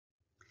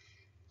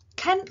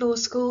Kent Law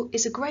School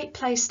is a great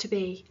place to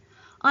be.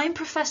 I'm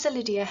Professor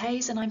Lydia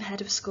Hayes and I'm Head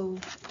of School.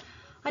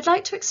 I'd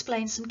like to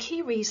explain some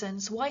key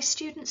reasons why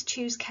students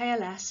choose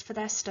KLS for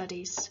their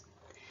studies.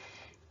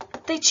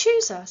 They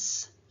choose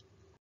us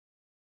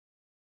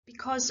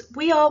because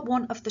we are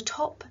one of the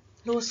top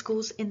law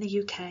schools in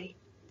the UK.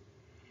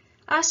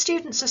 Our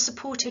students are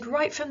supported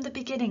right from the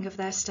beginning of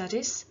their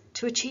studies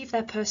to achieve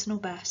their personal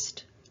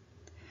best.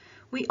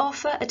 We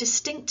offer a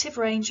distinctive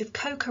range of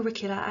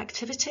co-curricular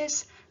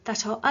activities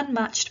that are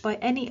unmatched by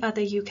any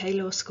other UK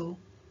law school.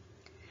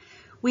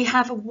 We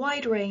have a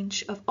wide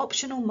range of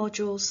optional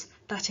modules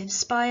that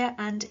inspire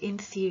and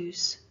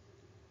enthuse.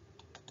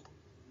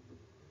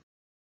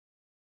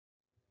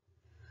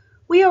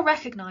 We are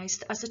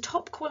recognised as a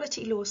top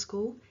quality law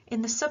school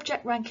in the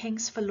subject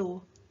rankings for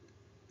law.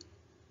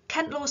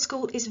 Kent Law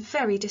School is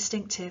very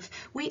distinctive.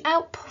 We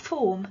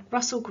outperform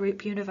Russell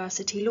Group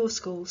University law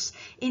schools.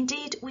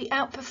 Indeed, we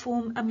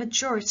outperform a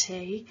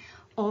majority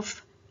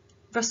of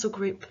Russell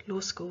Group law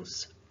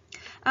schools.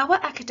 Our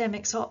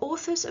academics are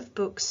authors of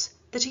books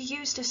that are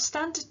used as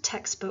standard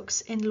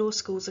textbooks in law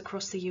schools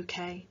across the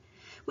UK.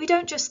 We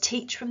don't just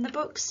teach from the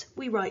books,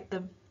 we write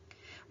them.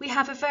 We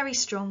have a very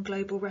strong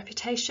global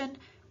reputation,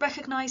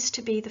 recognised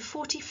to be the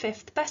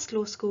 45th best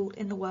law school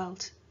in the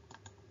world.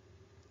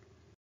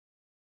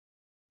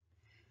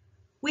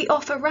 We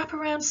offer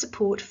wraparound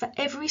support for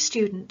every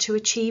student to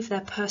achieve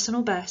their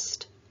personal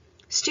best.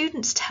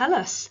 Students tell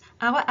us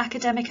our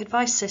academic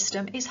advice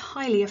system is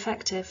highly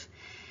effective.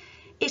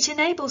 It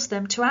enables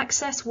them to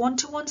access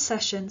one-to-one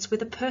sessions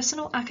with a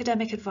personal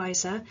academic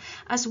advisor,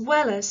 as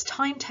well as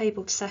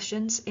timetabled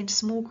sessions in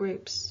small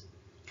groups.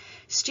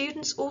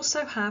 Students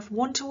also have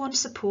one-to-one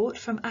support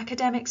from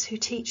academics who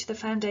teach the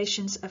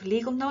foundations of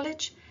legal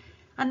knowledge,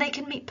 and they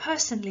can meet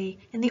personally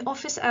in the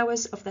office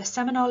hours of their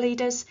seminar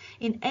leaders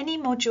in any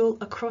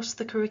module across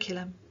the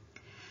curriculum.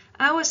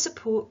 Our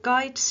support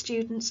guides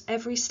students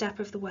every step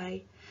of the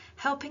way,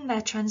 helping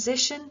their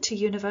transition to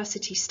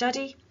university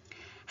study,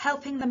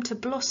 helping them to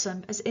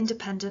blossom as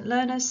independent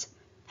learners,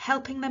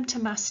 helping them to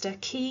master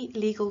key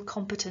legal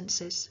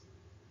competences.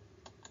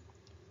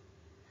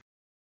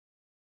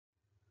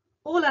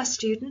 All our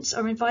students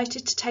are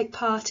invited to take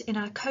part in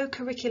our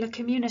co-curricular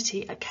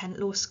community at Kent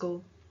Law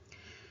School.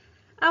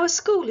 Our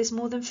school is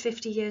more than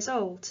 50 years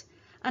old,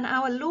 and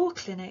our law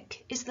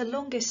clinic is the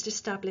longest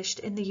established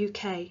in the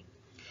UK.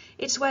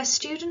 It's where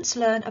students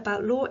learn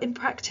about law in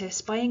practice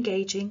by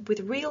engaging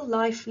with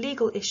real-life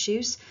legal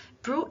issues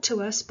brought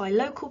to us by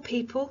local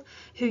people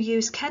who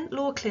use Kent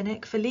Law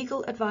Clinic for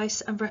legal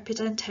advice and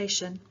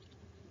representation.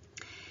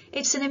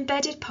 It's an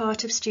embedded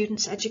part of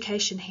students'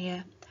 education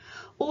here.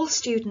 All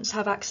students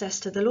have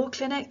access to the Law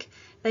Clinic.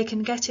 They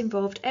can get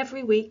involved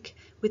every week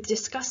with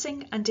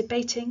discussing and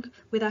debating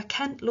with our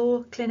Kent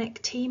Law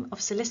Clinic team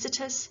of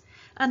solicitors,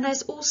 and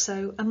there's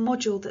also a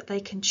module that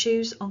they can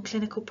choose on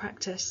clinical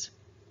practice.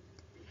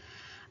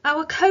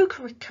 Our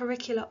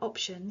co-curricular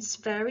options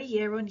vary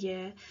year on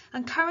year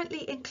and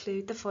currently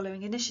include the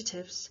following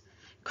initiatives.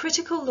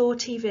 Critical Law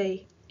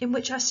TV, in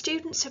which our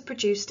students have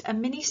produced a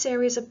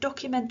mini-series of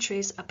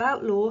documentaries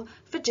about law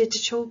for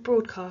digital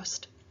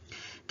broadcast.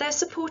 They're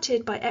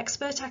supported by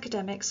expert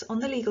academics on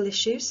the legal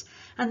issues,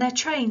 and they're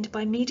trained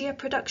by media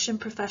production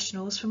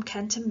professionals from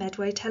Kent and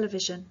Medway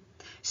Television.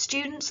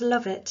 Students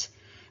love it,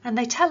 and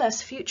they tell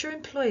us future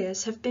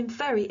employers have been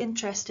very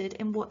interested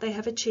in what they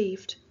have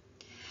achieved.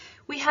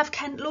 We have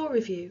Kent Law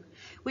Review,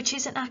 which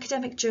is an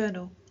academic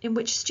journal in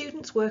which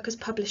students work as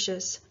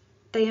publishers.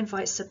 They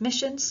invite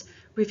submissions,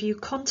 review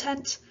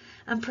content,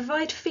 and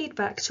provide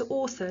feedback to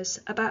authors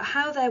about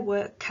how their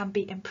work can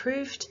be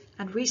improved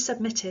and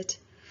resubmitted.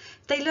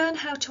 They learn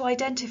how to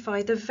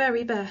identify the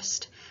very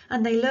best,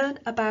 and they learn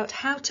about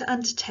how to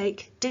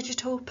undertake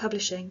digital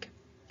publishing.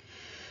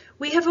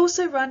 We have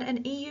also run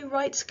an EU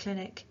Rights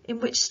Clinic in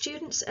which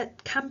students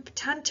at Camp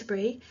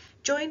Canterbury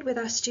join with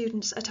our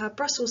students at our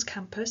Brussels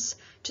campus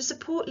to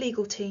support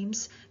legal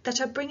teams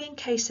that are bringing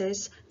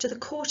cases to the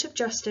Court of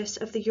Justice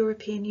of the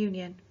European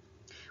Union.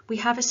 We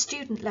have a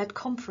student-led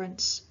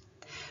conference.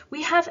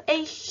 We have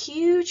a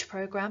huge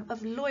programme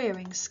of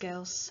lawyering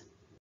skills.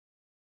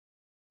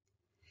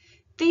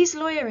 These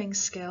lawyering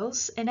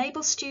skills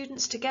enable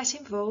students to get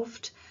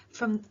involved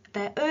from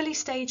their early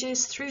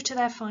stages through to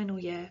their final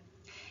year.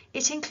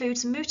 It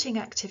includes mooting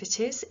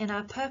activities in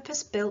our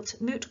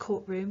purpose-built moot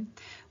courtroom,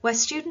 where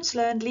students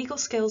learn legal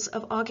skills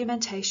of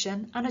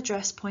argumentation and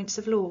address points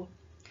of law.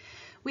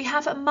 We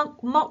have a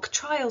mock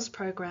trials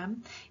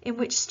programme in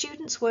which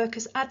students work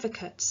as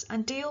advocates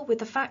and deal with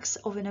the facts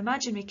of an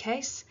imaginary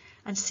case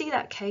and see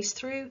that case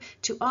through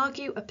to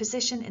argue a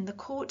position in the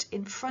court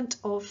in front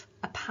of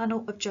a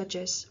panel of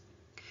judges.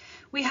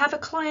 We have a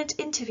client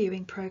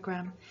interviewing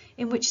programme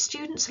in which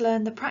students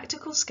learn the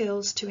practical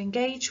skills to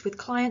engage with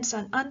clients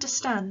and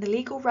understand the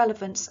legal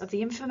relevance of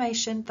the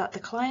information that the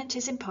client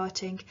is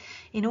imparting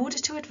in order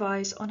to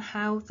advise on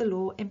how the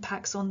law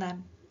impacts on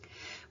them.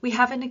 We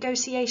have a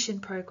negotiation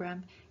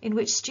programme in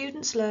which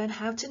students learn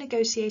how to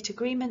negotiate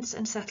agreements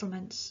and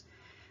settlements.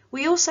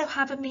 We also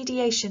have a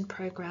mediation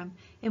programme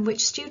in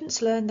which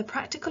students learn the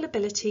practical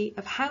ability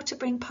of how to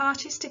bring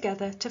parties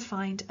together to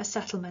find a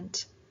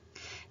settlement.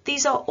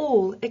 These are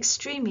all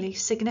extremely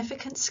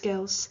significant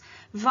skills,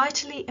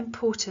 vitally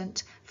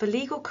important for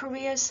legal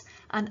careers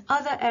and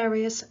other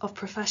areas of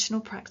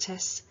professional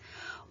practice.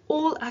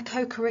 All our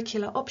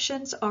co-curricular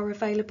options are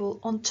available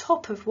on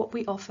top of what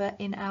we offer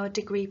in our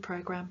degree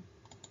programme.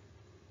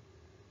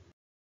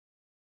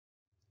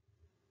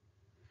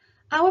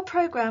 Our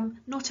programme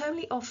not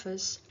only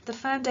offers the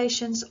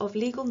foundations of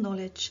legal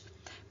knowledge,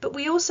 but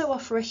we also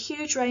offer a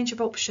huge range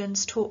of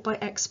options taught by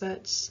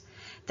experts.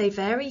 They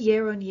vary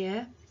year on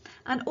year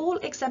and all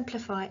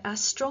exemplify our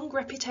strong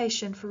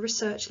reputation for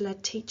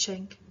research-led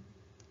teaching.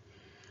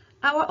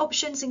 Our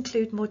options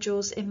include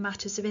modules in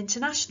matters of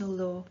international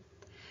law.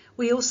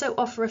 We also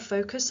offer a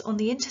focus on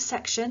the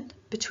intersection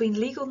between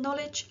legal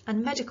knowledge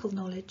and medical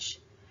knowledge.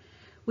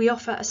 We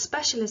offer a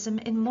specialism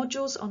in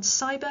modules on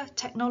cyber,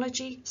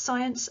 technology,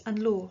 science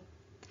and law.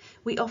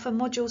 We offer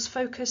modules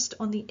focused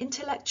on the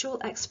intellectual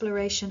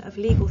exploration of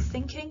legal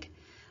thinking,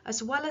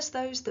 as well as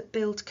those that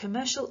build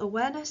commercial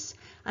awareness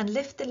and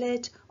lift the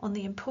lid on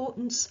the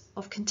importance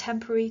of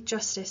contemporary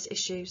justice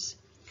issues.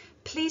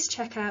 Please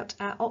check out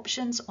our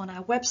options on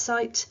our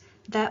website.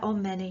 There are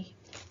many.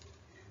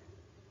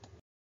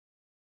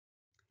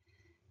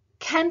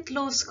 Kent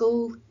Law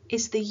School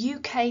is the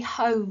UK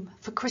home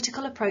for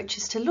critical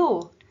approaches to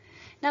law.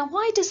 Now,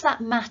 why does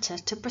that matter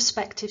to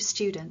prospective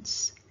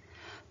students?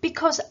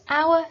 Because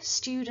our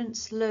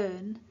students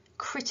learn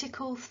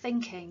critical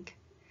thinking,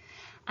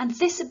 and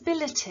this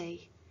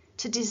ability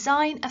to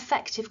design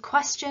effective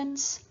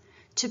questions,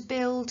 to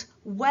build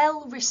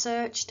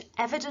well-researched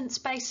evidence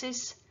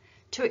bases,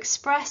 to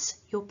express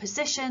your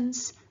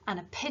positions and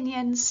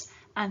opinions,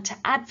 and to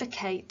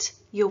advocate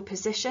your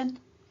position,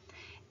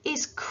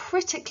 is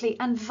critically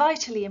and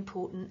vitally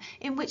important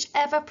in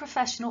whichever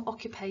professional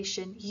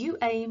occupation you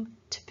aim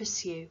to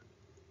pursue.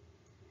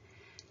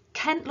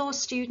 Kent Law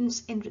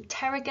students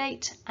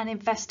interrogate and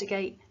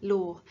investigate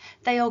law.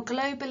 They are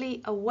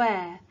globally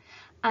aware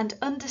and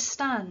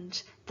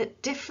understand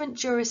that different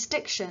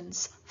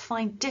jurisdictions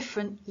find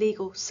different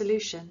legal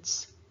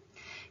solutions.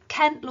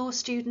 Kent Law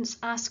students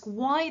ask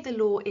why the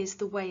law is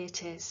the way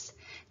it is.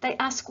 They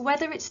ask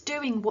whether it's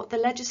doing what the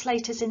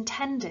legislators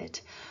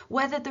intended,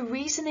 whether the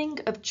reasoning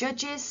of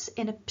judges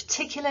in a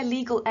particular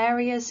legal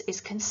areas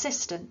is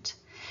consistent.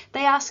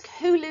 They ask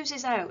who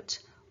loses out,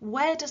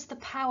 where does the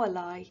power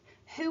lie,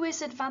 who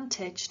is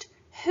advantaged,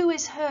 who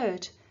is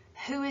heard,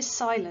 who is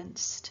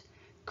silenced.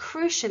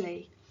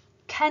 Crucially,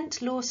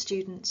 Kent Law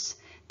students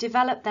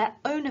develop their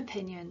own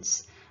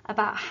opinions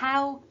about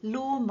how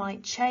law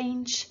might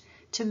change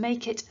to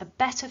make it a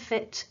better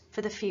fit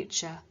for the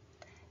future.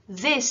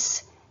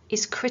 This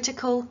is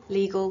critical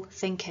legal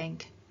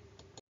thinking.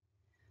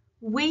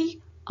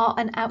 We are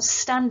an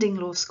outstanding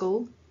law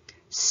school.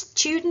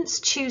 Students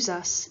choose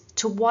us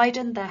to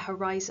widen their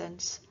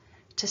horizons,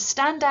 to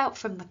stand out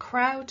from the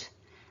crowd,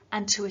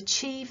 and to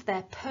achieve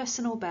their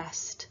personal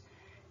best.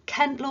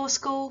 Kent Law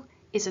School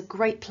is a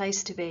great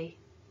place to be.